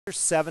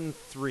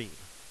7.3.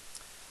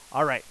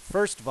 All right,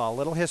 first of all, a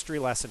little history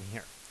lesson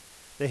here.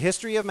 The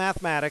history of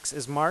mathematics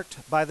is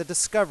marked by the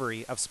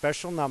discovery of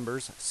special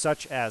numbers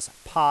such as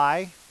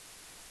pi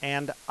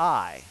and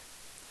I.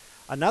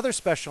 Another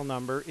special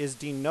number is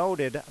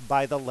denoted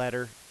by the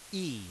letter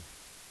E.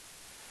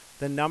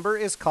 The number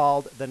is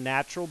called the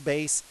natural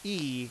base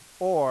E,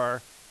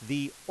 or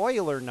the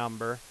Euler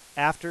number,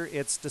 after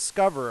its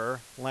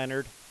discoverer,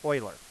 Leonard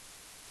Euler.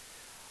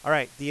 All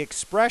right, the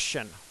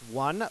expression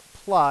 1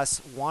 plus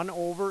 1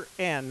 over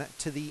n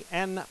to the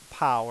n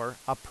power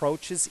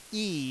approaches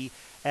E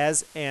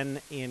as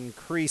n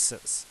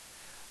increases.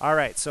 All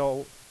right,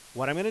 so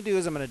what I'm going to do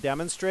is I'm going to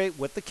demonstrate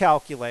with the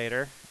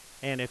calculator.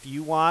 And if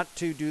you want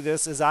to do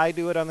this as I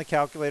do it on the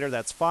calculator,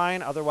 that's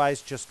fine.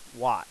 Otherwise, just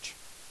watch.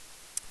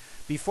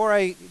 Before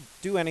I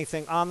do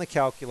anything on the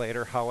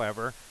calculator,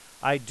 however,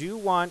 I do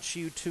want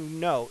you to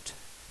note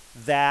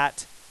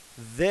that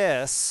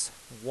this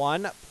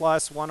 1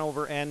 plus 1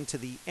 over n to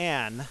the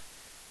n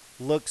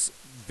looks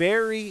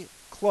very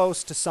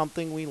close to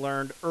something we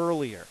learned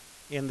earlier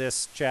in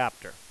this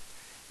chapter.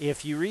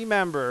 If you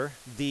remember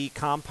the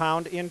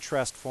compound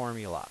interest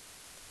formula,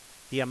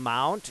 the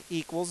amount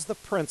equals the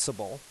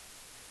principal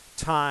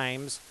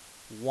times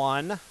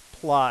 1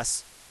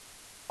 plus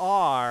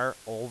r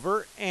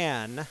over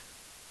n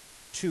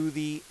to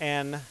the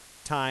n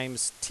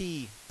times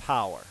t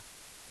power.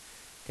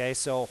 Okay,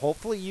 so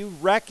hopefully you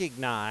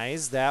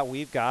recognize that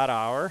we've got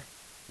our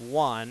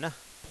 1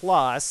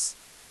 plus,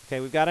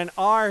 okay, we've got an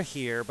r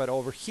here, but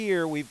over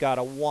here we've got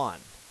a 1.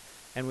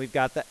 And we've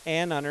got the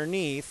n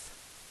underneath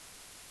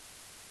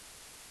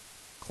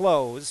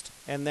closed,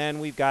 and then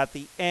we've got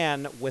the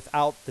n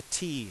without the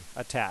t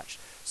attached.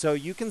 So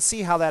you can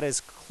see how that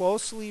is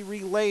closely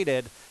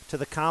related to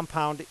the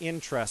compound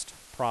interest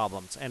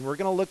problems. And we're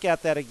going to look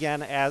at that again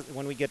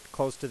when we get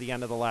close to the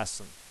end of the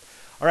lesson.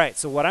 All right,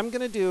 so what I'm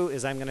going to do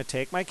is I'm going to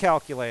take my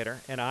calculator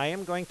and I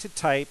am going to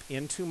type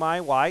into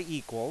my y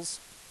equals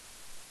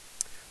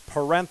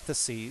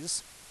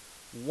parentheses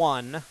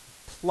 1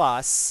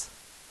 plus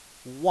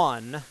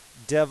 1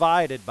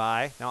 divided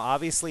by, now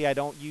obviously I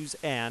don't use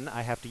n,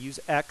 I have to use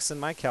x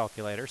in my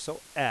calculator, so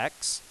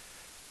x,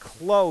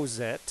 close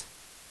it,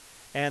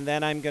 and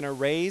then I'm going to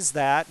raise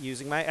that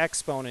using my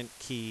exponent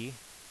key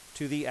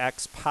to the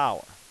x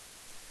power.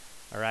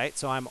 All right,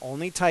 so I'm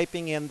only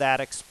typing in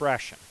that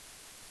expression.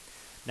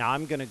 Now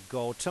I'm going to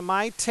go to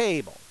my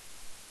table.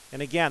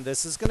 And again,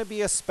 this is going to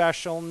be a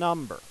special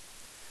number.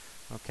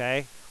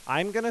 Okay,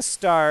 I'm going to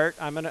start,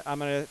 I'm going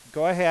to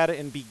go ahead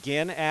and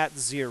begin at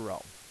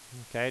 0.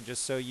 Okay,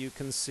 just so you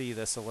can see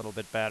this a little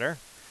bit better.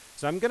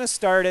 So I'm going to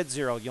start at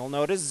 0. You'll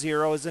notice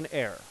 0 is an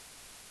error.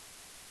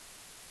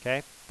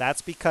 Okay,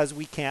 that's because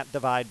we can't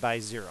divide by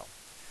 0.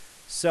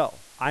 So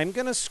I'm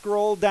going to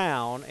scroll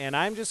down, and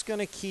I'm just going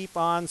to keep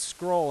on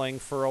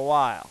scrolling for a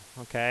while.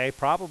 Okay,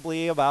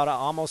 probably about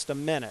almost a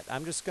minute.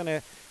 I'm just going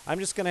to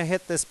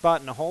hit this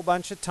button a whole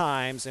bunch of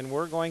times, and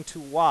we're going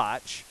to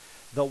watch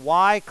the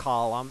y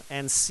column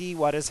and see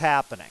what is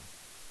happening.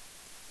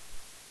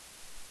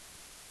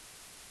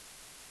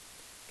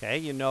 Okay,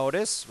 you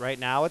notice right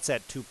now it's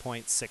at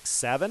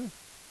 2.67.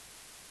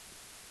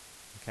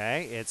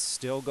 Okay, it's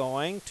still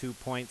going,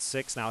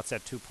 2.6, now it's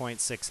at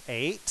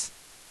 2.68.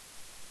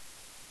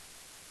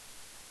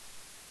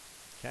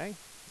 Okay,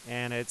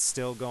 and it's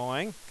still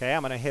going. Okay,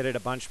 I'm going to hit it a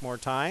bunch more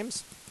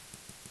times.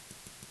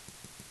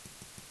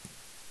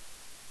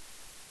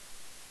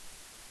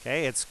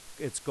 Okay, it's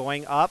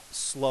going up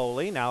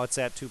slowly. Now it's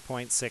at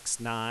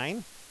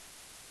 2.69.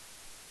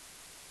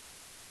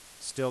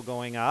 Still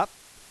going up.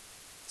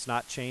 It's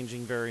not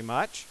changing very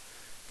much.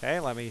 Okay,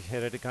 let me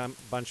hit it a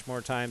bunch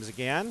more times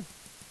again.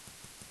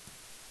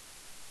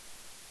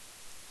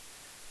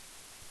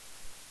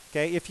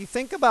 Okay, if you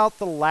think about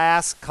the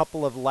last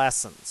couple of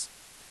lessons,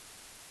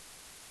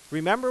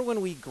 remember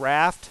when we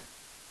graphed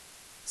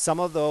some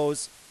of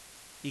those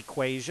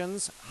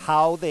equations,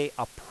 how they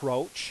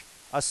approach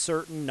a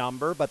certain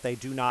number, but they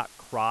do not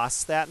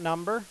cross that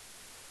number?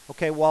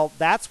 Okay, well,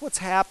 that's what's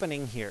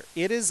happening here.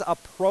 It is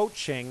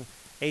approaching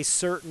a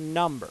certain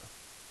number.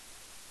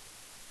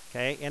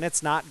 Okay, and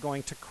it's not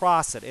going to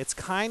cross it. It's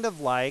kind of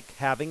like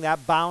having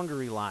that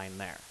boundary line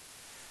there.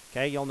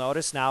 Okay, you'll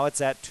notice now it's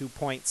at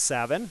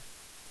 2.7.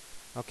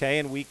 Okay,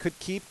 and we could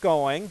keep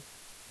going.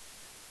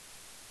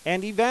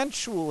 And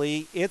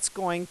eventually, it's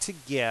going to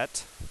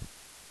get,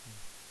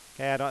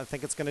 okay, I don't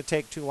think it's going to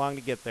take too long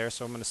to get there,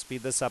 so I'm going to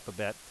speed this up a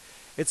bit.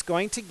 It's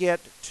going to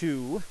get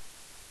to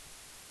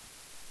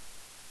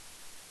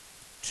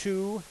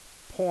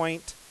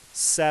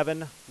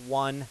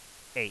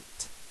 2.718.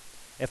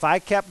 If I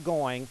kept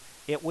going,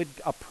 it would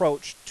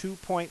approach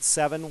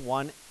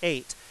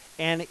 2.718,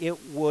 and it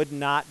would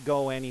not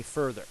go any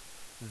further.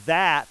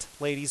 That,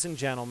 ladies and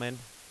gentlemen,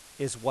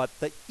 is what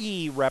the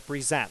E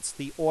represents,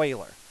 the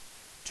Euler.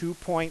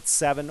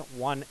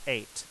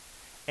 2.718.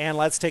 And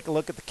let's take a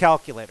look at the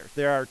calculator.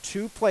 There are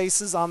two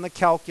places on the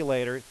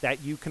calculator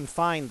that you can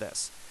find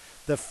this.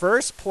 The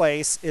first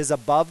place is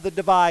above the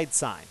divide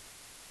sign.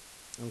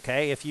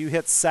 Okay, if you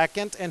hit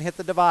second and hit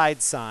the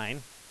divide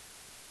sign,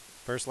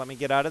 First, let me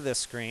get out of this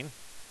screen.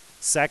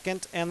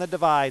 Second and the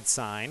divide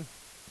sign.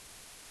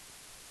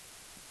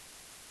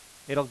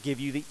 It'll give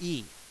you the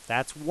E.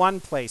 That's one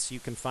place you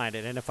can find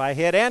it. And if I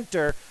hit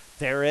enter,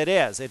 there it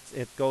is.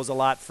 It goes a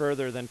lot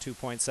further than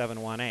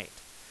 2.718.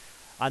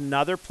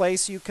 Another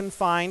place you can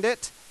find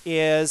it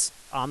is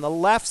on the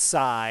left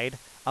side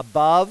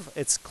above.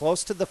 It's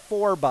close to the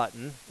 4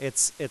 button.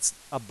 It's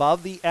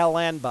above the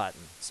LN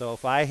button. So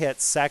if I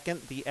hit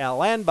second, the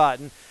LN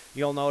button,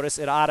 you'll notice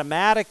it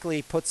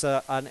automatically puts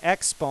an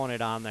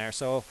exponent on there.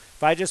 So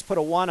if I just put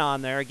a 1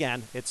 on there,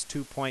 again, it's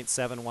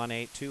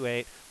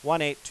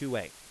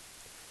 2.718281828.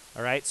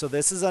 All right, so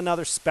this is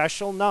another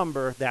special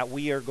number that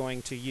we are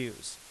going to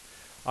use.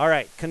 All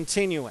right,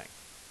 continuing.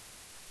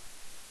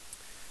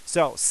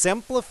 So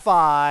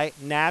simplify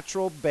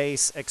natural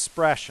base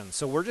expressions.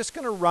 So we're just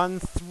going to run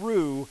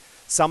through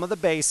some of the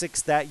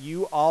basics that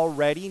you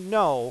already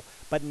know,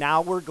 but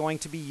now we're going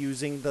to be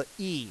using the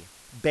E,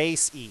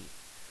 base E.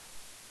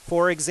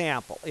 For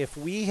example, if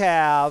we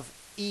have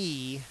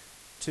e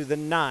to the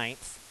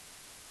 9th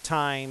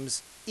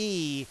times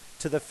e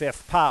to the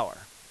 5th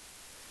power.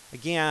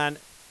 Again,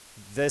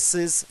 this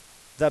is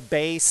the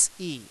base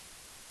E.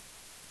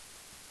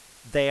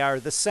 They are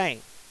the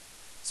same.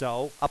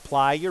 So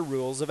apply your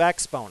rules of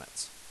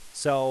exponents.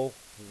 So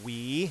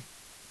we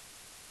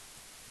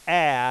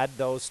add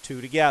those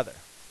two together.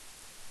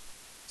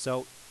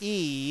 So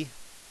e,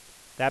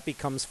 that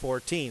becomes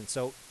 14.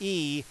 So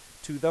e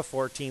to the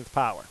 14th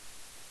power.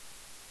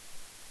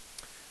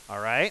 All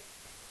right.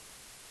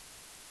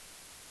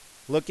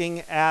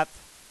 Looking at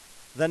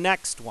the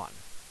next one.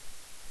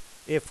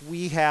 If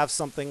we have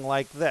something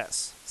like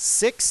this,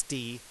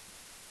 60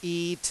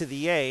 e to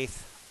the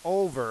 8th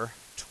over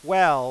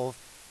 12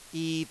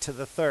 e to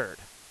the 3rd.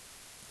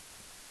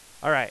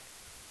 All right.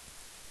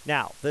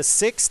 Now, the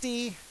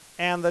 60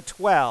 and the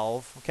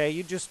 12, okay,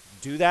 you just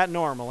do that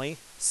normally.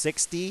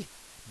 60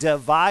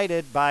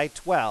 divided by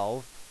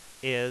 12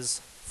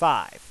 is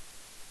 5.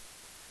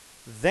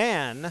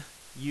 Then,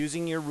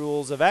 using your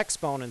rules of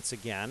exponents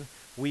again,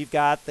 we've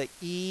got the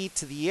e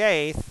to the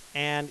 8th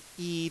and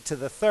e to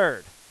the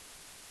 3rd.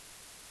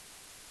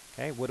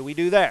 Okay, what do we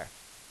do there?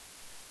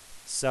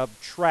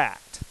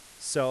 Subtract.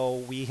 So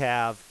we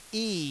have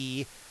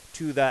e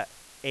to the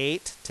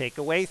 8, take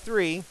away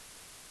 3,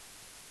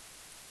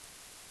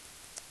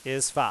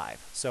 is 5.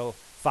 So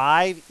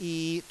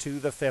 5e to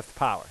the 5th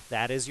power.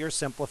 That is your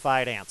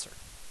simplified answer.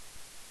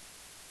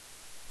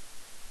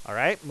 All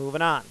right,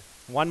 moving on.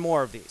 One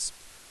more of these.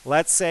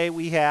 Let's say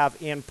we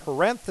have in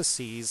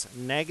parentheses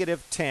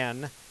negative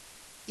 10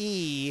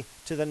 e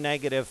to the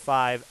negative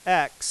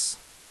 5x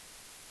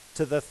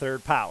to the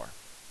 3rd power.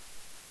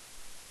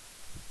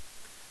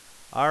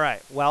 All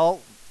right,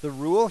 well, the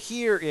rule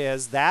here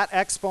is that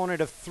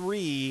exponent of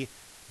 3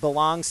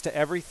 belongs to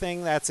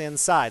everything that's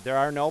inside. There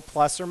are no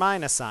plus or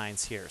minus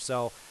signs here.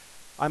 So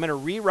I'm going to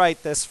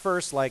rewrite this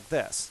first like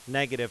this.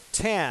 Negative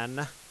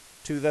 10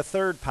 to the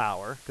 3rd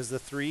power, because the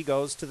 3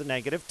 goes to the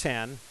negative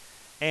 10.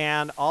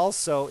 And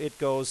also it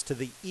goes to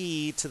the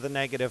e to the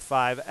negative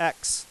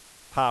 5x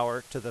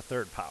power to the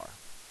 3rd power.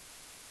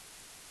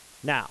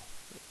 Now,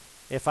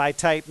 if I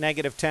type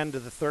negative 10 to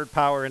the 3rd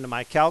power into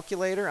my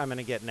calculator, I'm going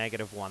to get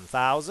negative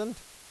 1,000.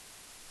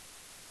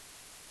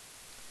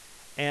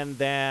 And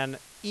then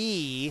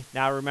e,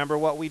 now remember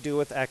what we do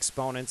with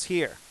exponents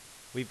here.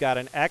 We've got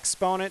an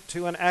exponent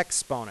to an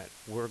exponent.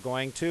 We're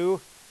going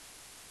to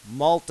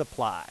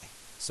multiply.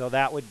 So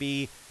that would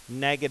be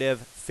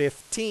negative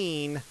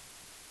 15x.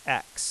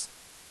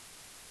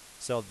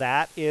 So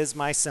that is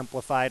my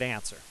simplified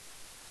answer.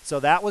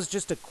 So that was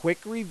just a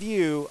quick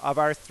review of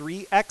our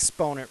 3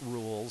 exponent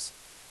rules,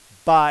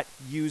 but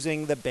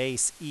using the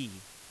base E.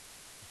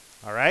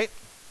 All right?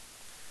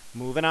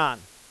 Moving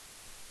on.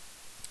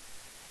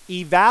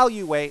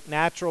 Evaluate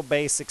natural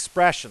base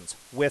expressions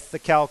with the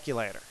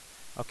calculator.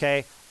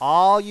 Okay?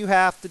 All you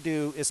have to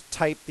do is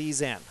type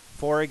these in.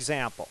 For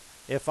example,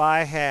 if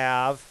I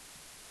have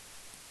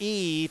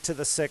e to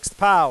the 6th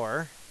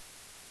power,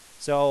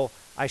 so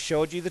I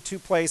showed you the 2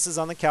 places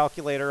on the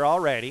calculator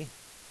already.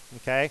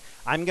 Okay?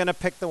 I'm going to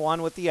pick the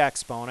one with the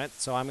exponent,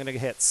 so I'm going to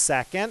hit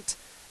second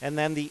and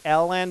then the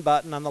LN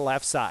button on the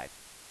left side.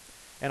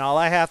 And all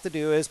I have to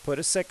do is put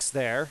a 6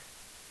 there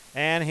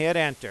and hit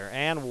enter,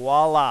 and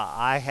voila,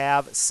 I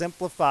have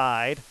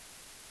simplified.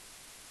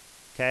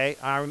 Okay,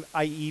 I'm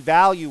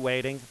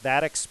evaluating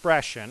that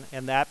expression,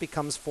 and that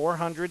becomes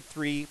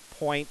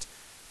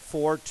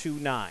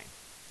 403.429.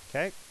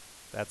 Okay,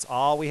 that's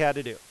all we had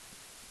to do.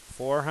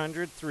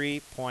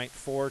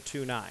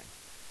 403.429.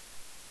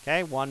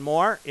 Okay, one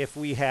more. If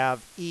we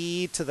have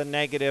e to the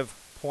negative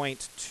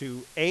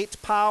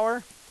 0.28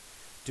 power,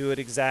 do it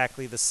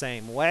exactly the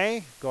same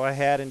way. Go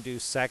ahead and do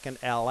second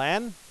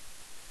ln,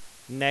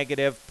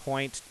 negative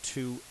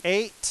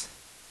 0.28,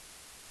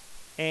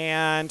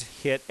 and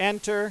hit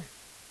enter,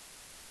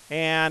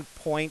 and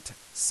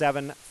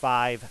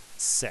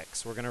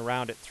 0.756. We're going to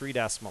round it 3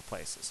 decimal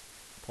places.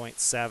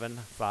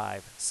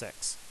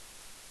 0.756.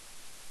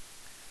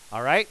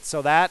 All right,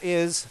 so that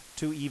is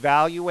to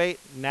evaluate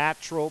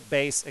natural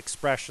base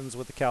expressions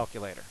with the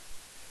calculator.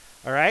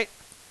 All right?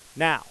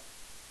 Now,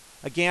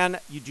 again,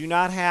 you do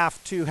not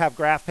have to have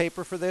graph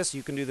paper for this.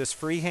 You can do this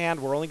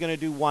freehand. We're only going to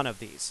do one of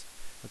these.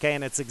 Okay,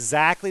 and it's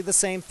exactly the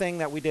same thing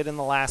that we did in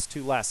the last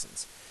two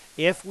lessons.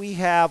 If we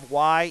have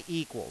y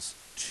equals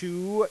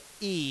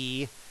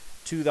 2e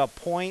to the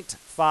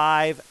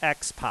 0.5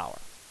 x power,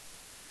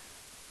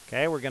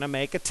 okay, we're going to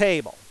make a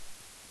table.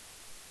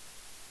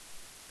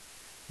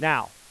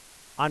 Now,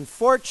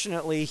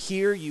 unfortunately,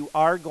 here you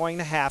are going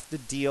to have to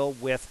deal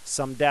with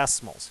some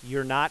decimals.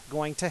 You're not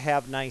going to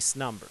have nice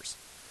numbers.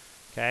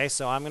 Okay,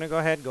 so I'm going to go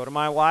ahead and go to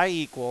my y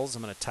equals.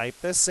 I'm going to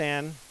type this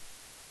in,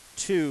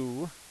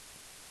 2e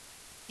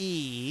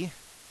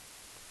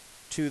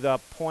to the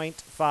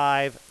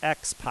 0.5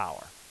 x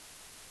power.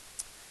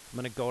 I'm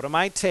going to go to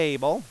my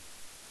table.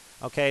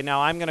 Okay,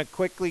 now I'm going to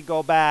quickly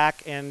go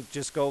back and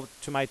just go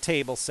to my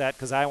table set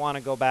because I want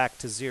to go back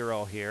to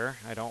 0 here.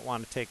 I don't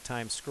want to take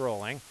time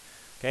scrolling.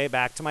 Okay,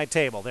 back to my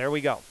table. There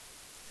we go.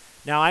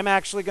 Now I'm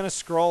actually going to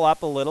scroll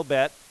up a little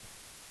bit.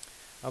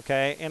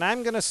 Okay, and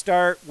I'm going to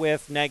start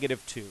with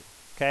 -2.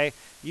 Okay,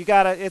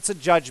 it's a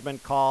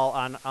judgment call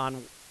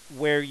on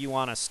where you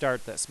want to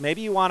start this.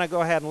 Maybe you want to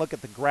go ahead and look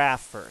at the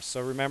graph first.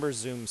 So remember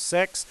zoom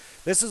 6.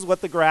 This is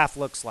what the graph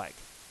looks like.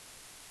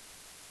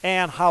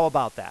 And how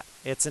about that?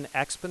 It's an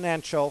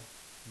exponential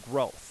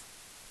growth.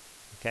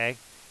 Okay,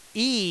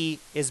 e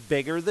is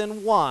bigger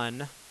than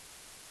 1,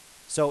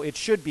 so it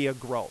should be a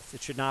growth.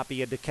 It should not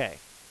be a decay.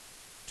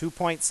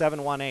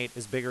 2.718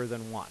 is bigger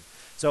than 1,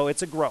 so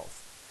it's a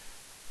growth.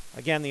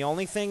 Again, the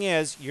only thing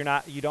is you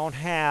don't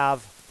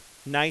have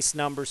nice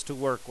numbers to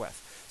work with.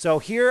 So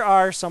here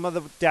are some of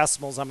the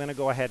decimals I'm going to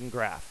go ahead and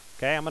graph.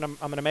 Okay, I'm going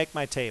to make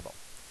my table.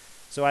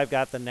 So I've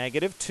got the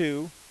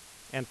 -2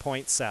 and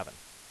 0.7,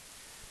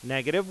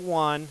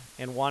 -1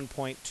 and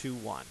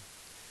 1.21,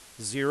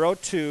 0,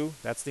 2,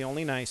 that's the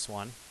only nice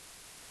one,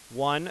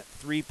 1,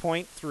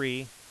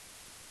 3.3,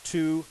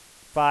 2,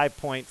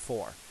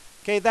 5.4.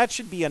 Okay, that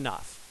should be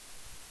enough.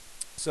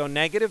 So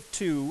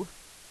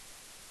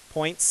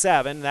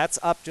 -2.7, that's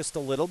up just a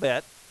little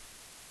bit.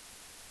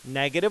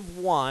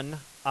 -1,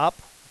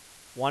 up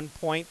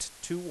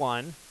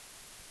 1.21.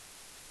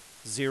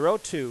 0,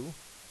 2.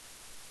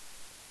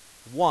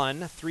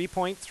 1,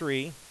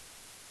 3.3.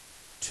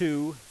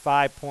 2,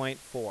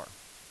 5.4.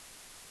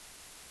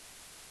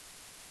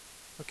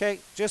 Okay,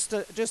 just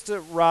a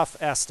rough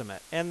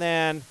estimate. And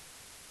then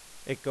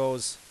it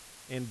goes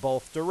in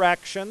both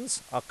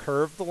directions, a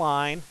curved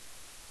line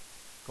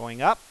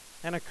going up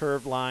and a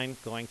curved line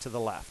going to the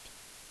left.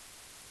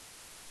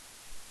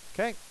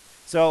 Okay,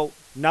 so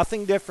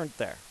nothing different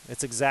there.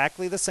 It's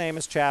exactly the same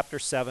as chapter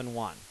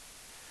 7.1.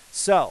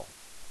 So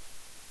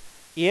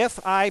if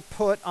I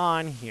put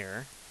on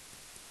here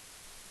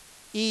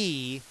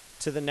e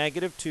to the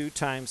 -2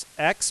 times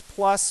x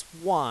plus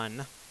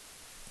 1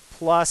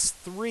 plus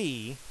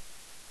 3,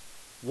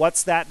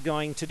 what's that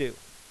going to do?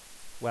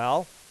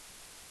 Well,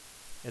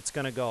 it's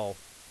going to go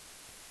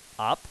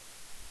up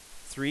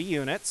 3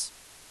 units,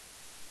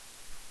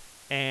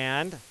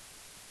 and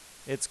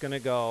it's going to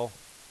go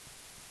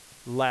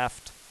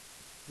left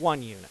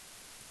 1 unit.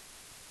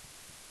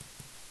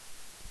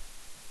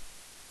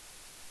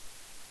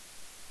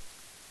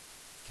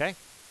 Okay?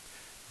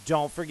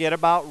 Don't forget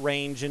about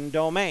range and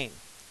domain.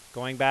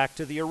 Going back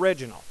to the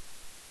original.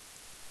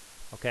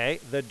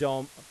 Okay,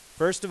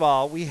 first of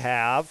all, we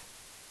have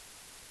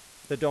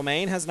the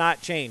domain has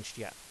not changed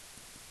yet.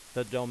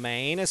 The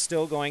domain is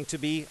still going to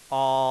be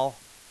all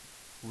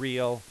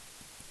real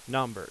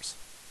numbers.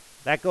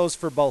 That goes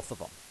for both of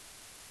them.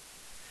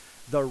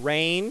 The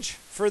range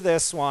for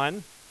this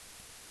one,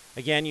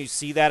 again, you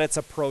see that it's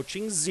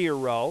approaching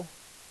 0.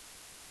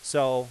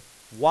 So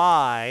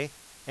y,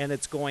 and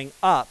it's going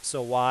up,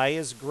 so y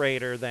is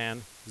greater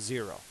than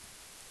 0.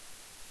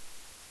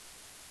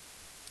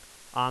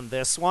 On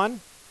this one,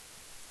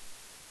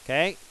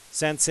 okay,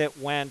 since it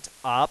went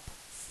up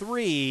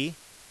 3,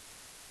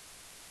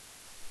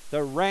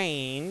 the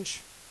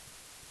range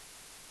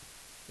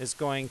is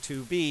going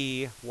to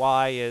be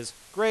y is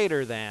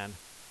greater than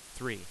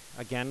 3.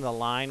 Again, the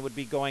line would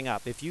be going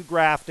up. If you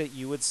graphed it,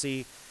 you would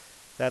see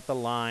that the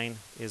line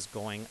is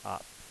going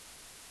up.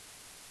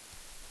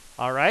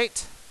 All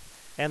right,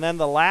 and then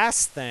the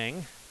last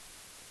thing,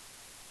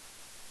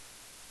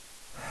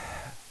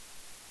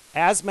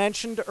 as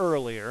mentioned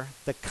earlier,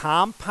 the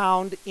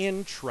compound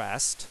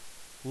interest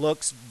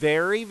looks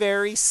very,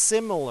 very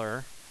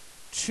similar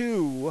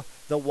to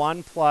the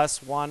 1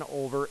 plus 1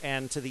 over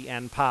n to the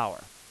n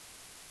power.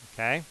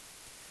 Okay?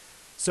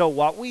 So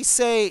what we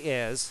say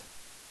is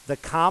the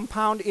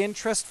compound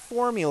interest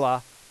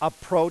formula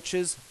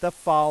approaches the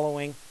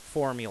following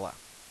formula.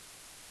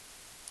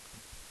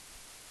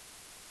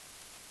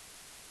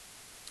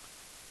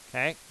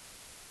 Okay?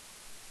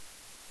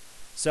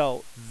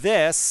 So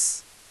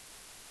this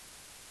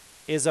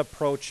is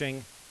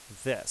approaching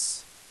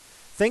this.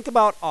 Think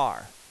about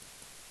R.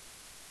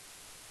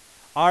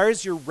 R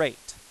is your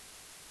rate.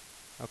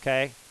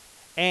 Okay?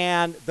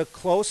 And the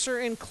closer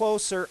and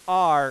closer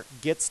R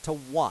gets to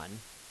 1,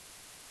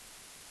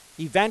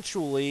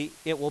 eventually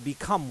it will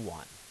become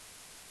 1.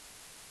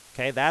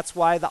 Okay, that's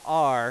why the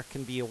r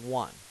can be a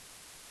 1.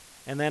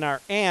 And then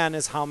our n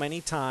is how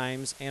many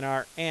times, and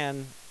our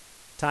n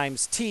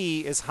times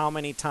t is how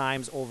many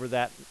times over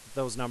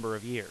those number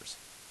of years.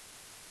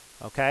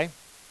 Okay?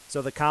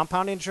 So the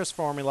compound interest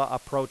formula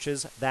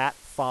approaches that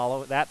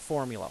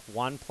formula,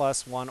 1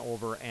 plus 1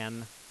 over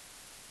n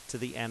to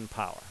the n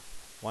power.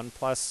 1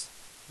 plus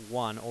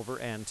 1 over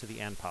n to the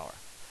n power.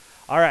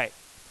 All right,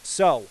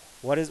 so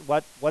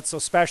what's so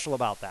special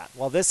about that?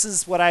 Well, this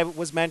is what I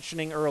was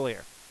mentioning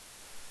earlier.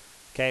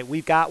 Okay,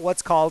 we've got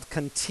what's called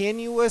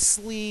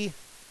continuously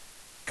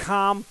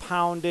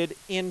compounded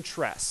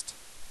interest.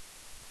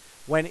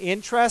 When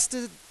interest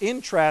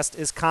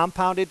is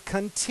compounded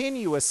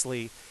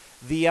continuously,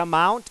 the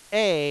amount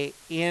A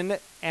in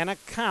an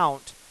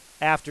account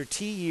after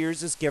t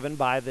years is given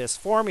by this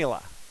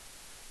formula.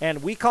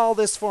 And we call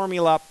this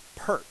formula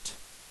PERT.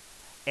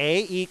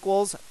 A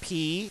equals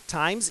P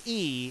times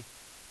E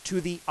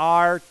to the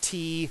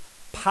RT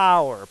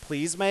power.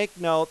 Please make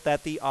note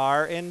that the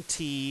R and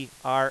T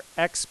are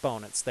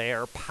exponents. They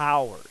are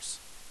powers.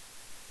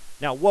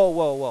 Now,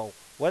 whoa.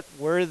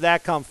 Where did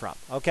that come from?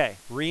 Okay,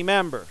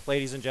 remember,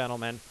 ladies and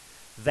gentlemen,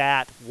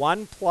 that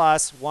 1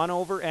 plus 1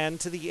 over n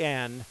to the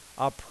n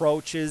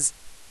approaches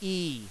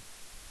E.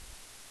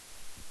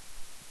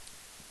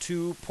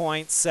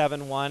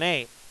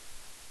 2.718.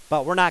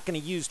 But we're not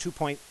going to use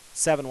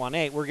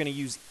 2.718. We're going to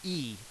use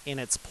E in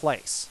its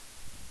place.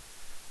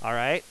 All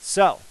right,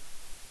 so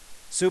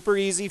super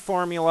easy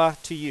formula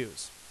to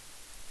use.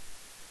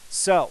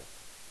 So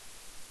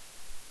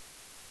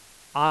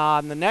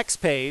on the next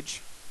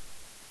page,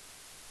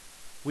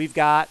 we've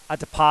got a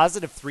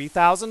deposit of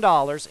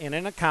 $3,000 in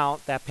an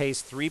account that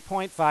pays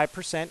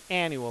 3.5%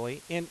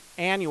 annually in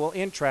annual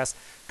interest,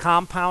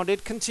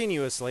 compounded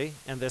continuously,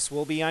 and this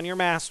will be on your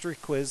mastery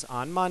quiz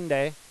on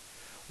Monday.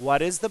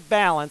 What is the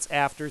balance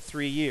after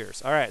 3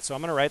 years? All right, so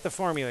I'm going to write the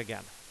formula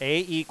again. A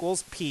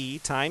equals P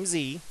times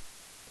E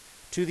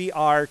to the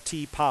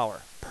RT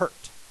power,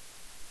 PERT.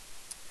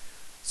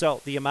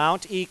 So the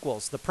amount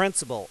equals, the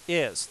principal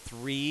is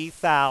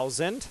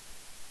 3,000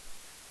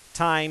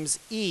 times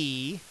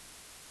E.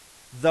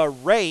 The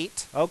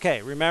rate,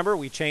 okay, remember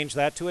we changed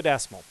that to a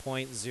decimal,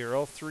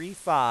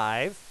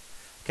 0.035.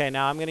 Okay,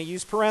 now I'm going to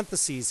use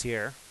parentheses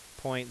here,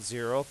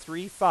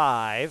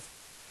 0.035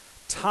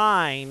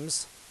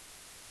 times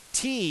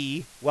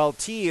T, well,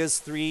 T is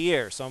 3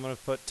 years, so I'm going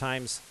to put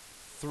times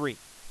 3.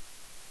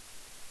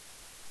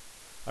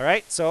 All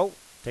right, so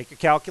take your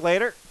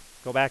calculator,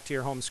 go back to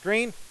your home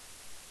screen.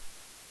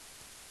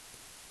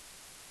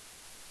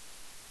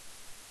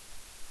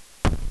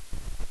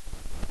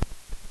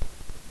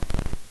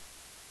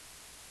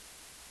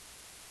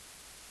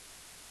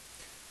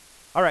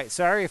 All right,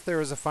 sorry if there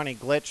was a funny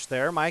glitch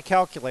there. My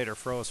calculator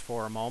froze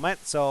for a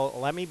moment, so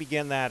let me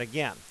begin that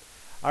again.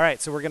 All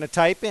right, so we're going to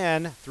type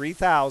in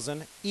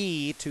 3,000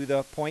 e to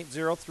the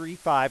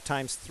 0.035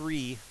 times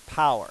 3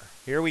 power.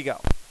 Here we go.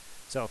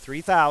 So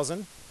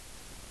 3,000,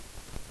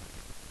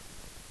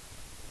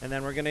 and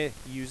then we're going to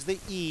use the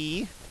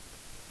e,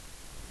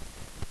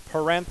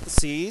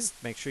 parentheses,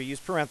 make sure you use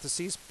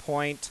parentheses,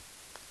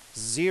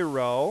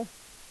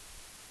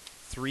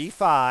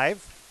 0.035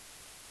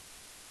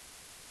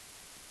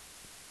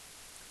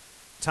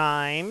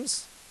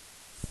 times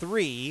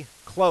 3,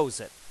 close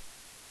it.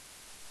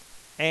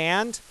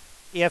 And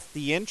if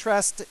the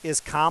interest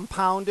is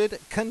compounded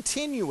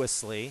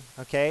continuously,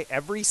 okay,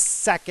 every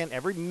second,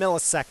 every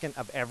millisecond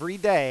of every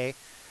day,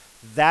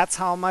 that's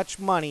how much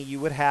money you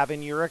would have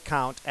in your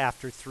account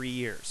after 3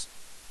 years.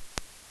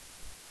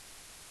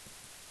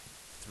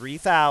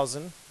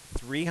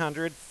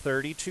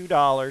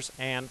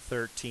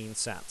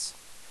 $3,332.13.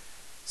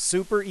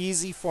 Super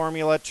easy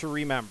formula to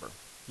remember.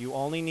 You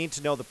only need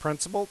to know the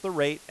principal, the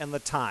rate, and the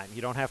time.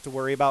 You don't have to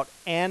worry about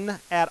n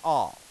at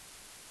all.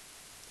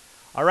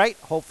 All right,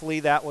 hopefully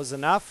that was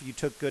enough. You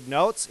took good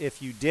notes.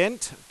 If you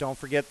didn't, don't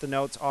forget the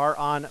notes are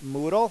on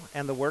Moodle,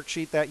 and the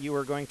worksheet that you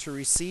are going to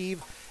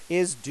receive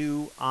is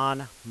due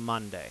on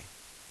Monday.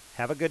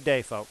 Have a good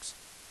day, folks.